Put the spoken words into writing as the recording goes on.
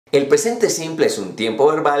El presente simple es un tiempo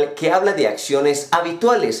verbal que habla de acciones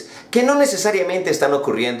habituales que no necesariamente están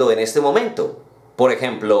ocurriendo en este momento. Por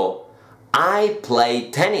ejemplo, I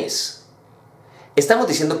play tennis. Estamos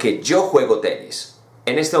diciendo que yo juego tenis.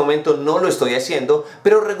 En este momento no lo estoy haciendo,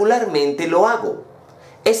 pero regularmente lo hago.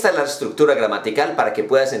 Esta es la estructura gramatical para que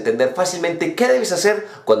puedas entender fácilmente qué debes hacer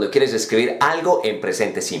cuando quieres escribir algo en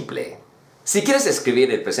presente simple. Si quieres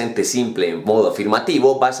escribir el presente simple en modo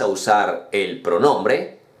afirmativo, vas a usar el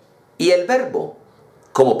pronombre y el verbo,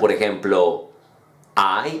 como por ejemplo,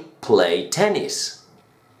 I play tennis.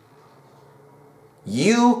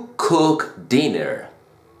 You cook dinner.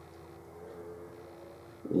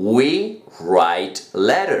 We write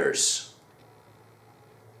letters.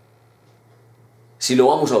 Si lo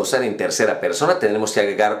vamos a usar en tercera persona, tenemos que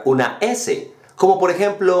agregar una S, como por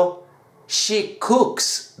ejemplo, she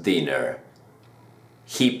cooks dinner.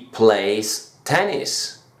 He plays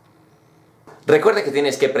tennis. Recuerda que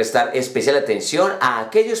tienes que prestar especial atención a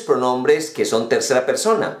aquellos pronombres que son tercera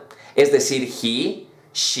persona, es decir, he,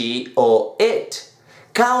 she o it.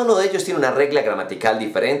 Cada uno de ellos tiene una regla gramatical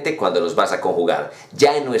diferente cuando los vas a conjugar.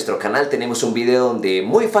 Ya en nuestro canal tenemos un video donde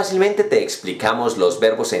muy fácilmente te explicamos los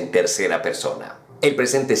verbos en tercera persona. El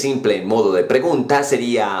presente simple en modo de pregunta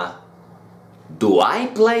sería ¿Do I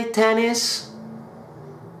play tennis?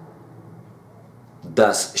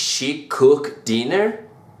 Does she cook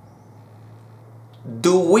dinner?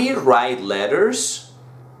 Do we write letters?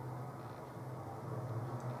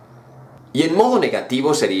 Y en modo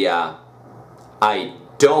negativo sería I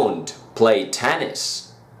don't play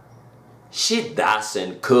tennis. She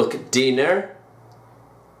doesn't cook dinner.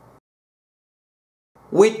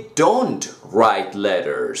 We don't write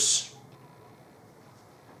letters.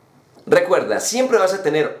 Recuerda, siempre vas a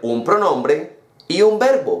tener un pronombre y un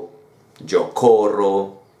verbo. Yo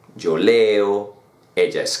corro, yo leo,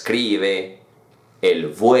 ella escribe, él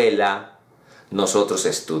vuela, nosotros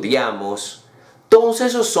estudiamos. Todos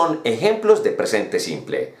esos son ejemplos de presente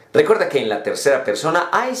simple. Recuerda que en la tercera persona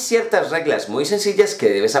hay ciertas reglas muy sencillas que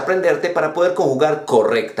debes aprenderte para poder conjugar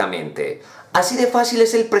correctamente. Así de fácil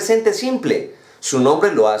es el presente simple. Su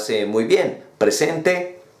nombre lo hace muy bien.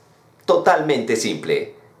 Presente totalmente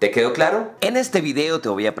simple. ¿Te quedó claro? En este video te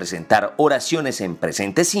voy a presentar oraciones en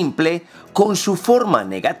presente simple con su forma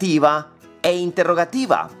negativa e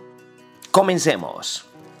interrogativa. Comencemos.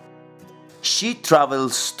 She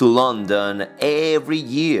travels to London every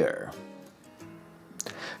year.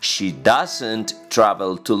 She doesn't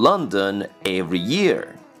travel to London every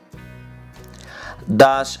year.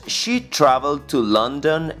 Does she travel to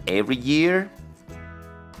London every year?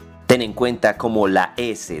 Ten en cuenta cómo la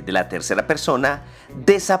S de la tercera persona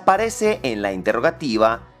desaparece en la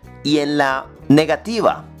interrogativa y en la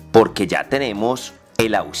negativa, porque ya tenemos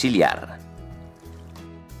el auxiliar.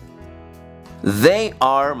 They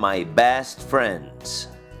are my best friends.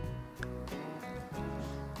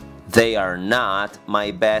 They are not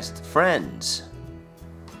my best friends.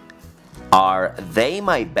 Are they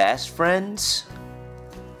my best friends?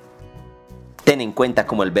 Ten en cuenta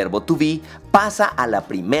cómo el verbo to be pasa a la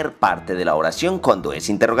primer parte de la oración cuando es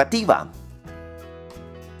interrogativa.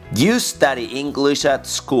 You study English at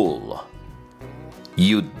school.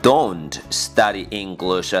 You don't study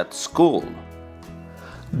English at school.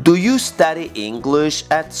 Do you study English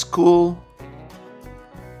at school?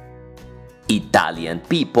 Italian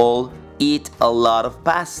people eat a lot of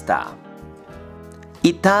pasta.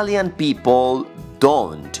 Italian people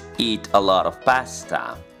don't eat a lot of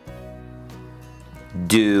pasta.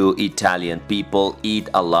 Do Italian people eat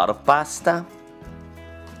a lot of pasta?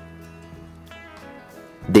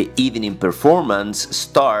 The evening performance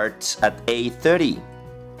starts at 8:30.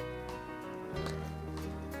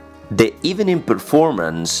 The evening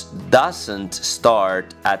performance doesn't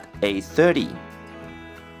start at 8:30.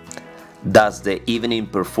 Does the evening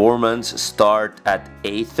performance start at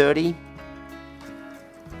 8:30?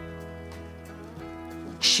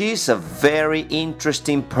 She's a very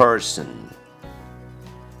interesting person.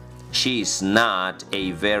 She's not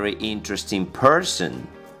a very interesting person.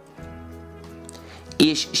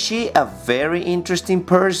 Is she a very interesting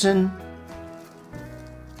person?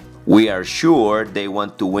 We are sure they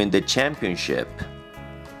want to win the championship.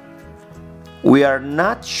 We are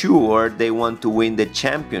not sure they want to win the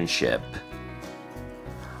championship.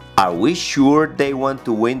 Are we sure they want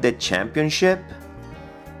to win the championship?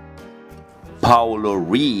 Paulo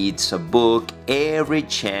reads a book every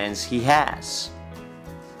chance he has.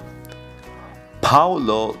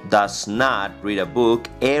 Paulo does not read a book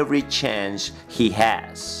every chance he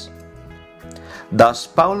has. Does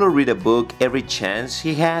Paulo read a book every chance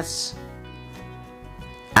he has?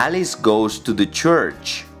 Alice goes to the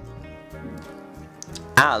church.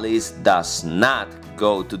 Alice does not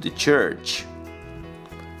go to the church.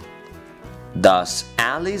 Does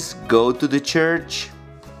Alice go to the church?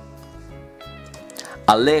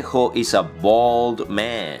 Alejo is a bald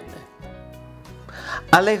man.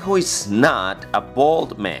 Alejo is not a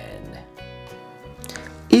bald man.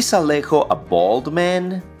 Is Alejo a bald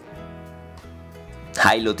man?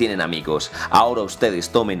 Ahí lo tienen, amigos. Ahora ustedes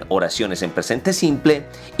tomen oraciones en presente simple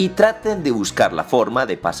y traten de buscar la forma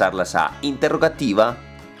de pasarlas a interrogativa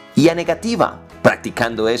y a negativa.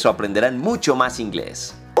 Practicando eso aprenderán mucho más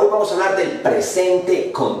inglés. Hoy vamos a hablar del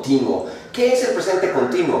presente continuo. ¿Qué es el presente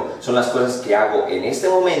continuo? Son las cosas que hago en este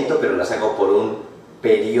momento, pero las hago por un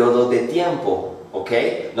periodo de tiempo, ¿ok?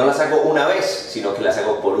 No las hago una vez, sino que las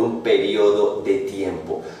hago por un periodo de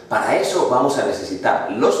tiempo. Para eso vamos a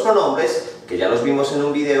necesitar los pronombres, que ya los vimos en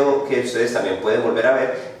un video que ustedes también pueden volver a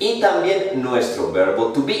ver, y también nuestro verbo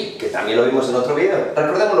to be, que también lo vimos en otro video.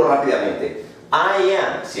 Recordémoslo rápidamente. I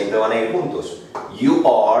am, siempre van a ir juntos. You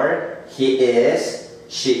are, he is,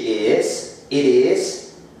 she is, it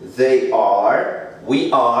is, they are, we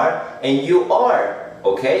are, and you are,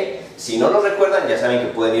 ¿ok? Si no lo recuerdan, ya saben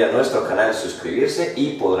que pueden ir a nuestro canal, suscribirse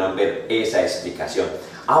y podrán ver esa explicación.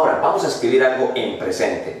 Ahora, vamos a escribir algo en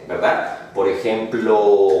presente, ¿verdad? Por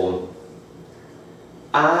ejemplo,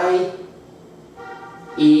 I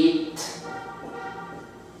eat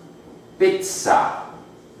pizza.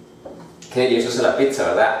 Qué deliciosa es la pizza,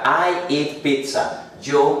 ¿verdad? I eat pizza.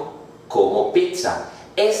 Yo como pizza.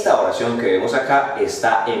 Esta oración que vemos acá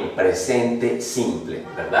está en presente simple,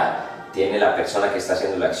 ¿verdad? Tiene la persona que está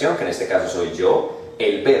haciendo la acción, que en este caso soy yo,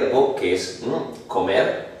 el verbo, que es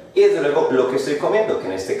comer, y desde luego lo que estoy comiendo, que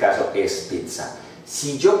en este caso es pizza.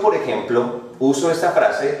 Si yo, por ejemplo, uso esta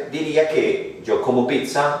frase, diría que yo como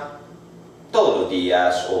pizza todos los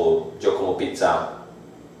días, o yo como pizza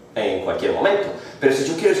en cualquier momento. Pero si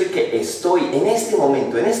yo quiero decir que estoy en este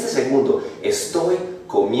momento, en este segundo, estoy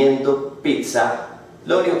comiendo pizza,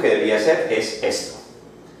 lo único que debería hacer es esto.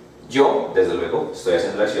 Yo, desde luego, estoy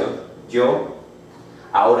haciendo la acción. Yo.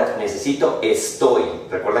 Ahora necesito estoy.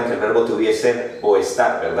 Recuerdan que el verbo to be es ser o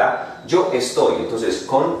estar, ¿verdad? Yo estoy. Entonces,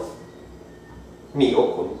 conmigo,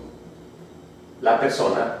 con la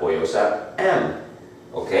persona, voy a usar am.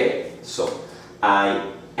 ¿Ok? So, I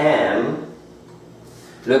am.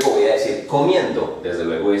 Luego voy a decir comiendo. Desde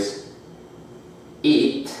luego es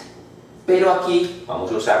eat. Pero aquí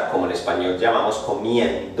vamos a usar, como en español llamamos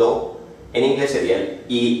comiendo, en inglés sería el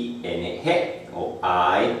ing o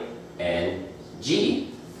ing.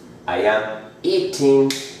 I am eating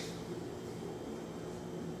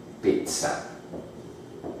pizza.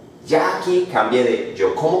 Ya aquí cambié de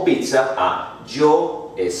yo como pizza a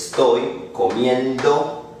yo estoy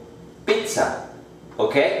comiendo pizza.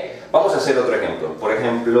 ¿Ok? Vamos a hacer otro ejemplo. Por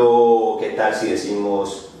ejemplo, ¿qué tal si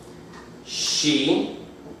decimos she?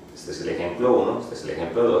 Este es el ejemplo 1, este es el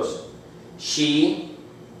ejemplo 2. She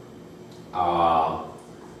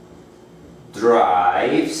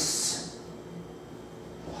drives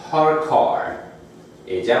her car.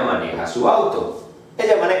 Ella maneja su auto.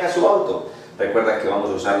 Ella maneja su auto. Recuerda que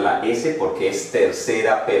vamos a usar la S porque es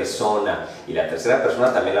tercera persona. Y la tercera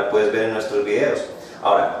persona también la puedes ver en nuestros videos.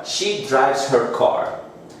 Ahora, she drives her car.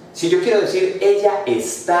 Si yo quiero decir, ella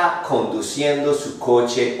está conduciendo su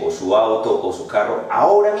coche o su auto o su carro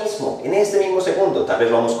ahora mismo, en este mismo segundo. Tal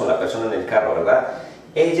vez vamos con la persona en el carro, ¿verdad?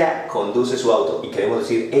 Ella conduce su auto y queremos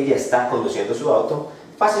decir, ella está conduciendo su auto.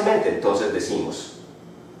 Fácilmente, entonces decimos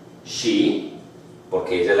she,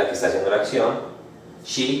 porque ella es la que está haciendo la acción.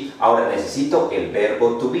 She. Ahora necesito el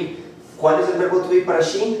verbo to be. ¿Cuál es el verbo to be para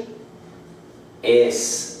she?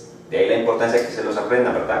 Es. De ahí la importancia que se los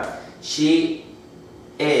aprendan, ¿verdad? She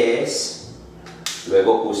es,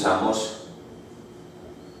 luego usamos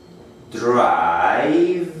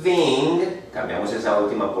driving, cambiamos esa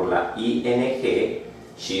última por la ing,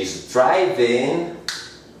 she's driving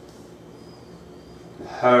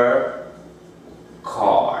her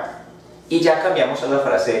car. Y ya cambiamos a la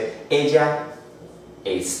frase, ella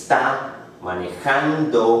está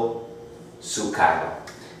manejando su carro.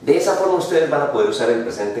 De esa forma ustedes van a poder usar el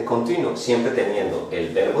presente continuo, siempre teniendo el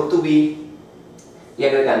verbo to be y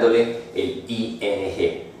agregándole el ing.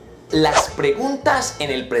 Las preguntas en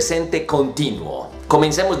el presente continuo.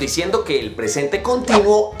 Comencemos diciendo que el presente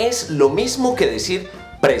continuo es lo mismo que decir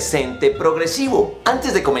presente progresivo.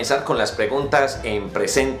 Antes de comenzar con las preguntas en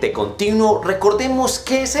presente continuo, recordemos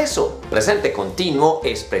qué es eso. Presente continuo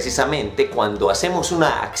es precisamente cuando hacemos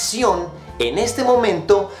una acción en este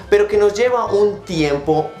momento, pero que nos lleva un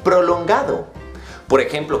tiempo prolongado. Por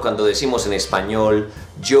ejemplo, cuando decimos en español,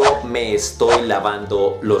 yo me estoy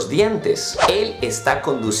lavando los dientes. Él está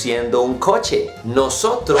conduciendo un coche.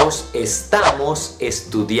 Nosotros estamos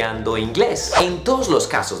estudiando inglés. En todos los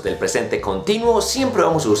casos del presente continuo siempre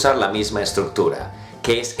vamos a usar la misma estructura,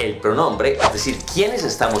 que es el pronombre, es decir, quienes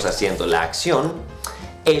estamos haciendo la acción,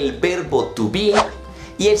 el verbo to be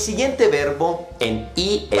y el siguiente verbo en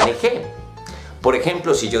ing. Por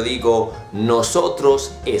ejemplo, si yo digo,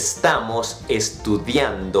 nosotros estamos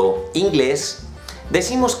estudiando inglés,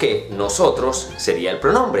 decimos que nosotros sería el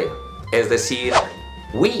pronombre, es decir,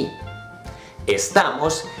 we.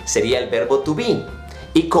 Estamos sería el verbo to be,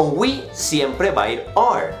 y con we siempre va a ir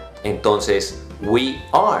are, entonces we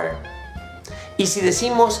are. Y si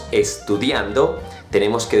decimos estudiando,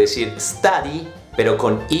 tenemos que decir study, pero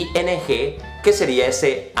con ing, que sería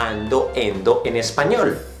ese ando, endo en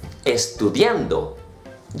español. Estudiando.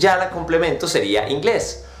 Ya la complemento sería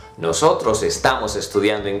inglés. Nosotros estamos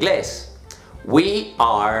estudiando inglés. We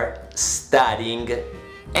are studying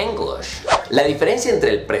English. La diferencia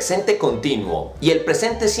entre el presente continuo y el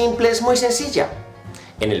presente simple es muy sencilla.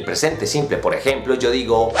 En el presente simple, por ejemplo, yo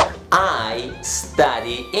digo I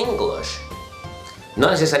study English.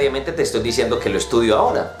 No necesariamente te estoy diciendo que lo estudio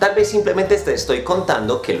ahora. Tal vez simplemente te estoy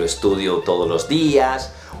contando que lo estudio todos los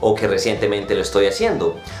días o que recientemente lo estoy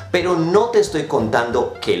haciendo, pero no te estoy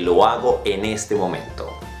contando que lo hago en este momento.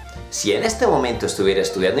 Si en este momento estuviera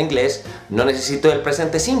estudiando inglés, no necesito el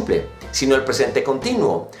presente simple, sino el presente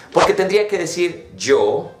continuo, porque tendría que decir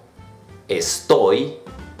yo estoy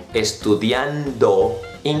estudiando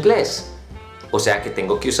inglés. O sea que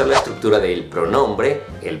tengo que usar la estructura del pronombre,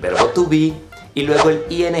 el verbo to be y luego el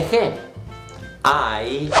ing.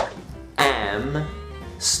 I am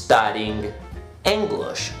studying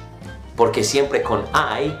English, porque siempre con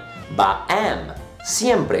I va am,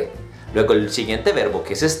 siempre. Luego el siguiente verbo,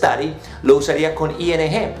 que es study, lo usaría con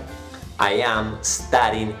ing. I am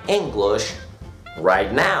studying English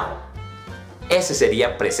right now. Ese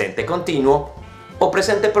sería presente continuo o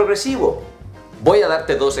presente progresivo. Voy a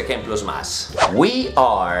darte dos ejemplos más. We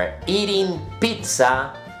are eating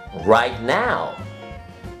pizza right now.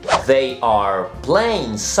 They are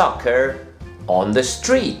playing soccer on the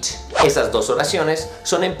street. Esas dos oraciones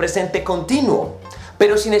son en presente continuo,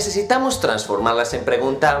 pero si necesitamos transformarlas en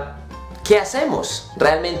pregunta, ¿qué hacemos?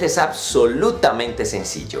 Realmente es absolutamente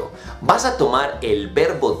sencillo. Vas a tomar el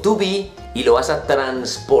verbo to be y lo vas a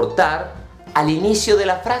transportar al inicio de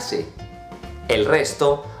la frase. El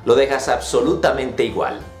resto lo dejas absolutamente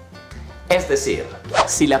igual. Es decir,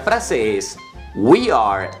 si la frase es We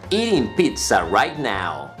are eating pizza right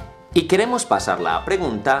now y queremos pasarla a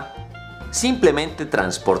pregunta, simplemente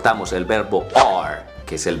transportamos el verbo are,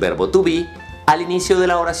 que es el verbo to be, al inicio de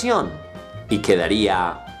la oración y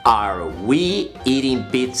quedaría Are we eating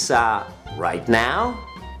pizza right now?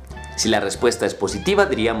 Si la respuesta es positiva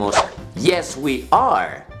diríamos Yes we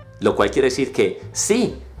are, lo cual quiere decir que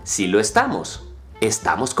sí, sí lo estamos.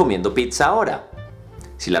 Estamos comiendo pizza ahora.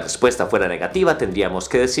 Si la respuesta fuera negativa tendríamos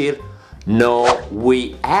que decir No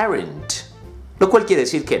we aren't, lo cual quiere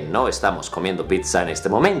decir que no estamos comiendo pizza en este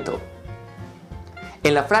momento.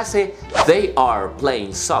 En la frase They are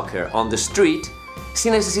playing soccer on the street,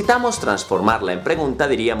 si necesitamos transformarla en pregunta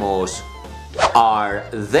diríamos Are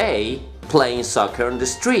they playing soccer on the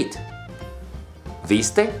street?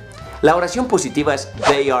 ¿Viste? La oración positiva es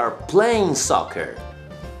They are playing soccer,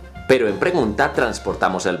 pero en pregunta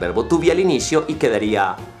transportamos el verbo to be al inicio y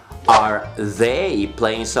quedaría Are they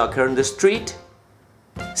playing soccer on the street?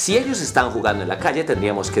 Si ellos están jugando en la calle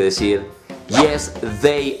tendríamos que decir Yes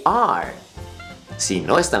they are. Si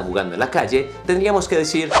no están jugando en la calle, tendríamos que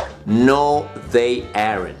decir No, they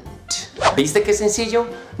aren't. ¿Viste qué sencillo?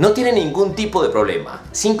 No tiene ningún tipo de problema.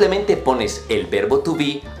 Simplemente pones el verbo to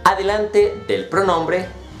be adelante del pronombre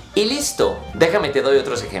y listo. Déjame te doy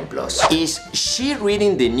otros ejemplos. Is she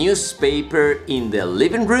reading the newspaper in the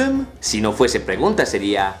living room? Si no fuese pregunta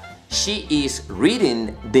sería She is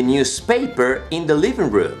reading the newspaper in the living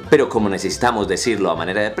room. Pero como necesitamos decirlo a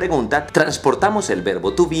manera de pregunta, transportamos el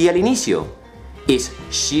verbo to be al inicio. Is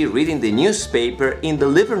she reading the newspaper in the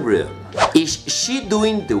living room? Is she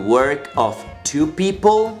doing the work of two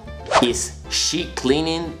people? Is she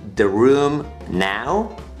cleaning the room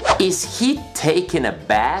now? Is he taking a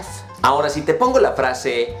bath? Ahora, si te pongo la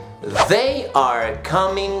frase They are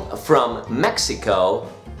coming from Mexico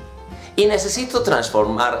y necesito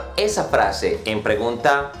transformar esa frase en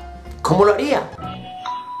pregunta, ¿cómo lo haría?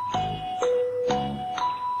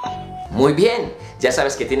 Muy bien, ya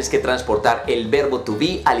sabes que tienes que transportar el verbo to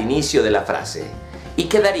be al inicio de la frase y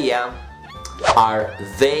quedaría Are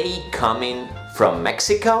they coming from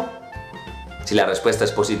Mexico? Si la respuesta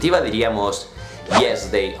es positiva diríamos yes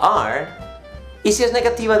they are. Y si es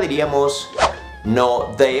negativa diríamos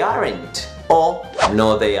no they aren't o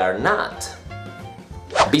no they are not.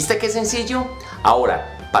 ¿Viste qué sencillo?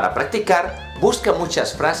 Ahora, para practicar, busca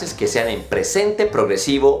muchas frases que sean en presente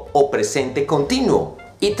progresivo o presente continuo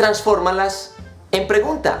y transfórmalas en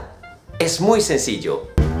pregunta. Es muy sencillo.